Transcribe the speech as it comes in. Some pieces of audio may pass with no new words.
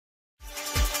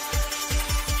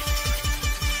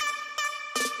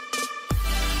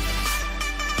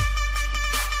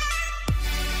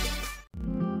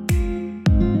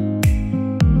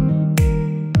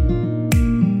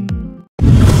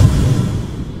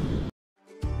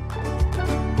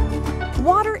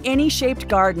any shaped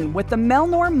garden with the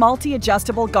Melnor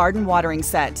Multi-Adjustable Garden Watering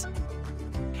Set.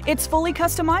 It's fully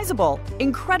customizable,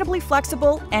 incredibly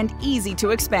flexible, and easy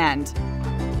to expand.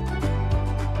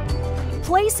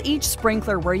 Place each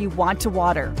sprinkler where you want to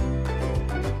water,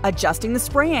 adjusting the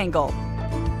spray angle,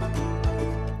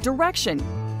 direction,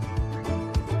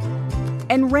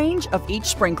 and range of each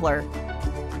sprinkler.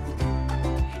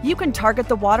 You can target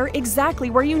the water exactly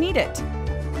where you need it,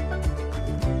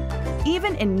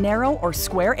 even in narrow or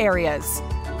square areas.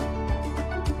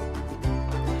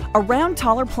 Around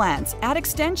taller plants, add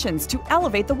extensions to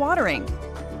elevate the watering.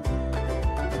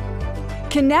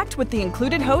 Connect with the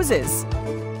included hoses.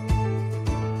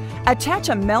 Attach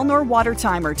a Melnor water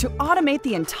timer to automate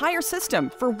the entire system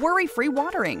for worry-free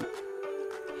watering.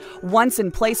 Once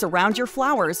in place around your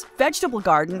flowers, vegetable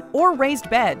garden, or raised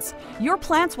beds, your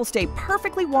plants will stay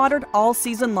perfectly watered all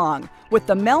season long with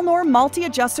the Melnor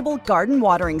Multi-Adjustable Garden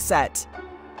Watering Set.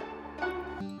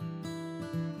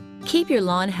 Keep your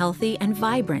lawn healthy and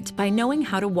vibrant by knowing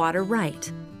how to water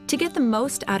right. To get the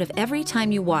most out of every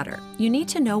time you water, you need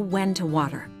to know when to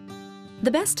water.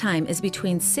 The best time is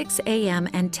between 6 a.m.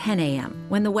 and 10 a.m.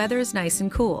 when the weather is nice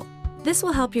and cool. This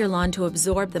will help your lawn to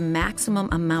absorb the maximum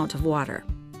amount of water.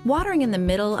 Watering in the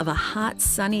middle of a hot,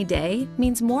 sunny day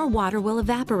means more water will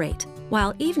evaporate,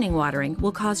 while evening watering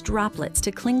will cause droplets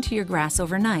to cling to your grass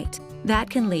overnight. That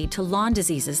can lead to lawn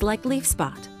diseases like leaf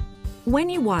spot. When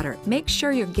you water, make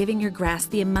sure you're giving your grass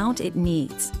the amount it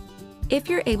needs. If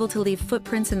you're able to leave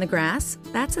footprints in the grass,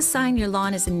 that's a sign your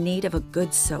lawn is in need of a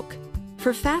good soak.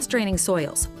 For fast-draining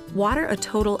soils, water a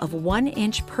total of 1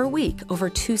 inch per week over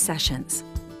 2 sessions.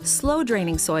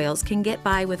 Slow-draining soils can get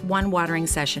by with 1 watering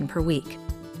session per week.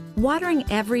 Watering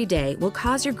every day will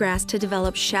cause your grass to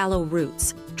develop shallow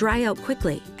roots, dry out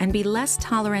quickly, and be less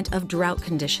tolerant of drought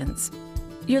conditions.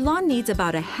 Your lawn needs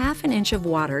about ½ inch of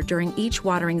water during each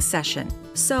watering session,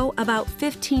 so about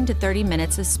 15 to 30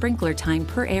 minutes of sprinkler time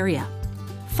per area.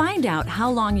 Find out how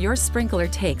long your sprinkler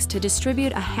takes to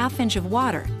distribute ½ inch of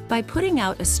water by putting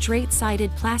out a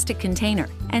straight-sided plastic container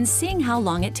and seeing how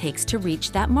long it takes to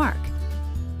reach that mark.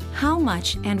 How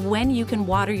much and when you can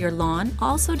water your lawn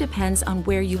also depends on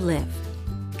where you live.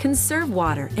 Conserve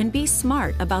water and be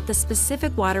smart about the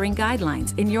specific watering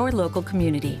guidelines in your local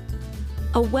community.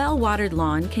 A well-watered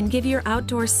lawn can give your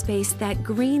outdoor space that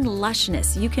green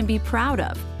lushness you can be proud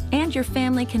of and your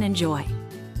family can enjoy.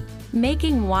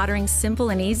 Making watering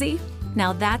simple and easy?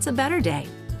 Now that's a better day.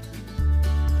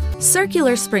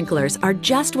 Circular sprinklers are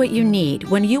just what you need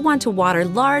when you want to water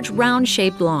large,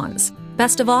 round-shaped lawns.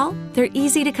 Best of all, they're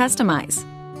easy to customize.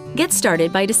 Get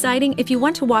started by deciding if you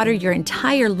want to water your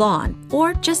entire lawn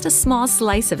or just a small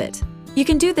slice of it. You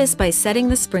can do this by setting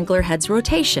the sprinkler head's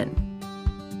rotation.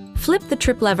 Flip the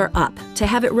trip lever up to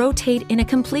have it rotate in a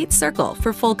complete circle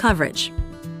for full coverage.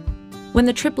 When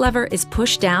the trip lever is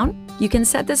pushed down, you can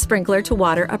set the sprinkler to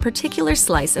water a particular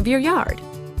slice of your yard.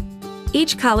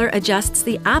 Each collar adjusts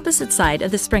the opposite side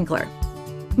of the sprinkler.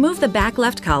 Move the back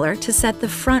left collar to set the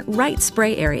front right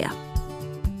spray area.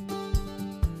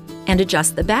 And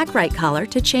adjust the back right collar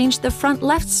to change the front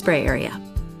left spray area.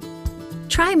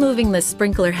 Try moving the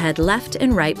sprinkler head left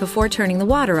and right before turning the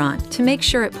water on to make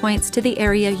sure it points to the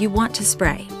area you want to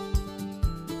spray.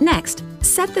 Next,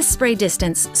 set the spray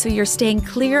distance so you're staying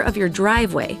clear of your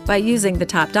driveway by using the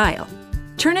top dial.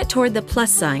 Turn it toward the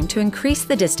plus sign to increase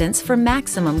the distance for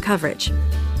maximum coverage.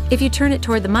 If you turn it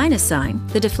toward the minus sign,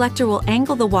 the deflector will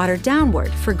angle the water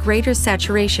downward for greater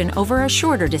saturation over a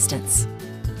shorter distance.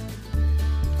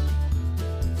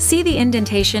 See the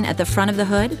indentation at the front of the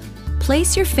hood?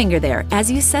 Place your finger there as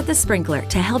you set the sprinkler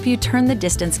to help you turn the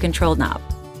distance control knob.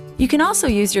 You can also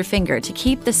use your finger to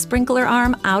keep the sprinkler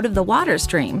arm out of the water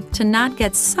stream to not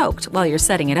get soaked while you're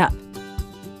setting it up.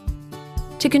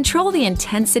 To control the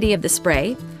intensity of the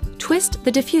spray, twist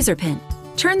the diffuser pin.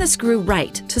 Turn the screw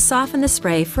right to soften the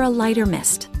spray for a lighter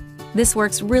mist. This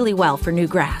works really well for new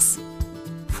grass.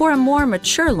 For a more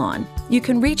mature lawn, you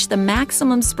can reach the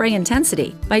maximum spray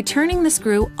intensity by turning the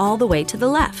screw all the way to the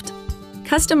left.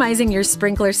 Customizing your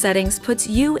sprinkler settings puts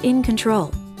you in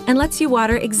control and lets you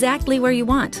water exactly where you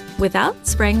want without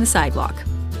spraying the sidewalk.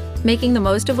 Making the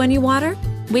most of when you water?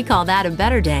 We call that a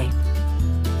better day.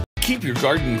 Keep your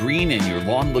garden green and your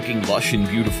lawn looking lush and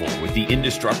beautiful with the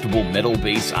indestructible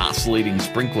metal-based oscillating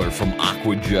sprinkler from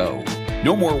Aqua Joe.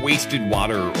 No more wasted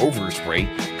water or overspray.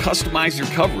 Customize your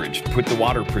coverage to put the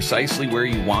water precisely where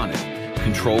you want it.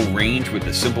 Control range with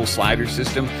a simple slider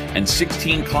system and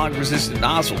 16 clog-resistant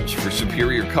nozzles for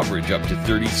superior coverage up to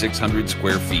 3,600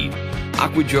 square feet.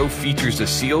 Aqua Joe features a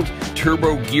sealed,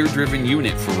 turbo gear-driven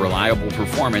unit for reliable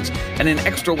performance and an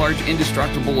extra-large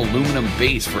indestructible aluminum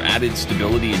base for added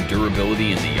stability and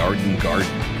durability in the yard and garden.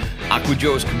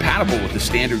 AquaJoe is compatible with the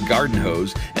standard garden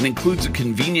hose and includes a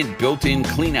convenient built-in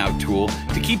clean-out tool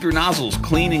to keep your nozzles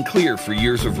clean and clear for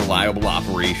years of reliable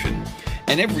operation.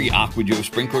 And every AquaJoe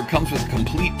sprinkler comes with a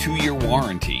complete 2-year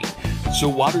warranty. So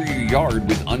water your yard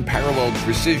with unparalleled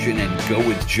precision and go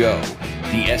with Joe,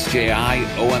 the SJI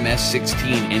OMS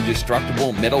 16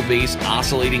 indestructible metal base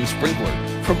oscillating sprinkler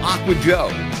from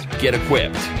AquaJoe. Get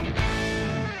equipped.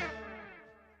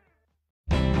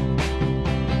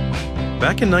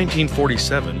 Back in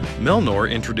 1947, Melnor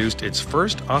introduced its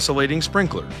first oscillating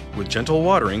sprinkler with gentle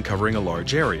watering covering a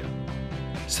large area.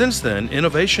 Since then,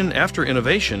 innovation after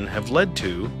innovation have led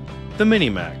to the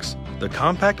Minimax, the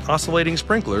compact oscillating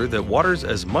sprinkler that waters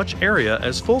as much area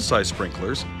as full-size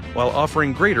sprinklers while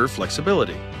offering greater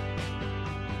flexibility.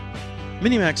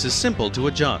 Minimax is simple to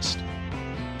adjust.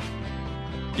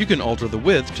 You can alter the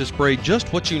width to spray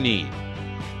just what you need,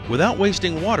 without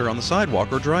wasting water on the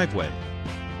sidewalk or driveway.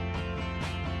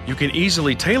 You can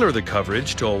easily tailor the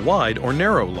coverage to a wide or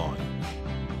narrow lawn.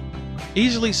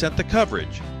 Easily set the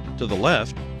coverage to the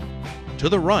left, to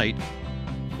the right,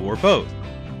 or both.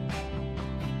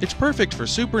 It's perfect for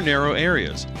super narrow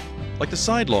areas, like the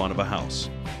side lawn of a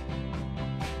house.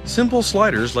 Simple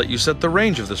sliders let you set the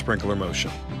range of the sprinkler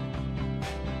motion.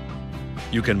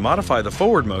 You can modify the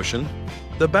forward motion,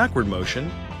 the backward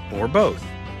motion, or both.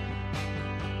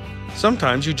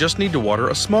 Sometimes you just need to water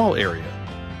a small area.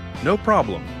 No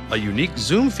problem. A unique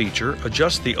zoom feature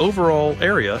adjusts the overall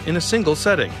area in a single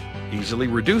setting, easily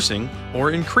reducing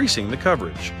or increasing the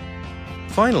coverage.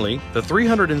 Finally, the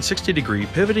 360-degree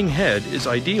pivoting head is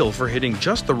ideal for hitting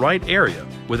just the right area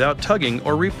without tugging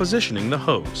or repositioning the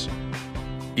hose.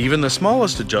 Even the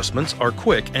smallest adjustments are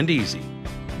quick and easy.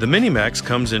 The Minimax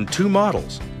comes in 2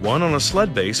 models, one on a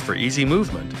sled base for easy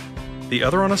movement, the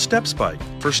other on a step spike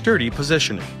for sturdy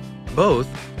positioning, both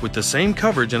with the same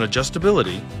coverage and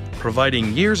adjustability,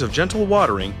 providing years of gentle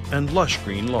watering and lush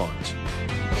green lawns.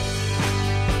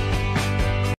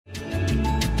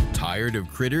 Tired of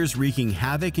critters wreaking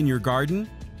havoc in your garden?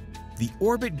 The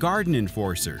Orbit Garden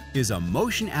Enforcer is a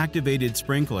motion-activated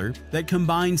sprinkler that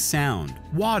combines sound,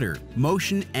 water,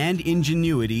 motion, and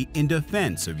ingenuity in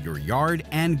defense of your yard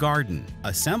and garden.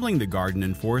 Assembling the Garden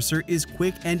Enforcer is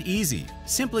quick and easy.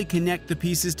 Simply connect the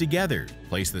pieces together,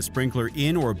 place the sprinkler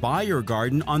in or by your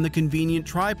garden on the convenient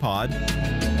tripod,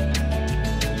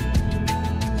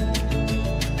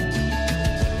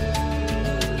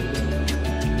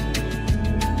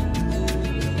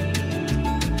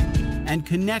 and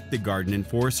connect the Garden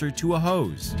Enforcer to a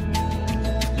hose.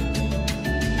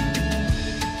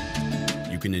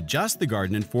 You can adjust the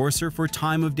Garden Enforcer for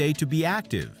time of day to be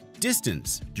active,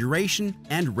 distance, duration,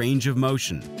 and range of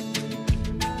motion.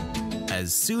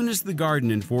 As soon as the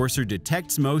Garden Enforcer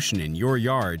detects motion in your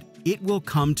yard, it will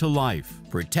come to life,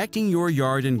 protecting your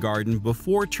yard and garden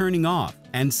before turning off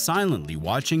and silently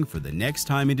watching for the next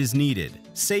time it is needed,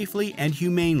 safely and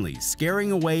humanely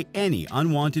scaring away any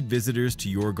unwanted visitors to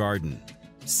your garden.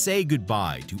 Say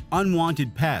goodbye to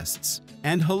unwanted pests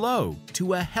and hello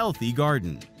to a healthy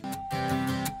garden.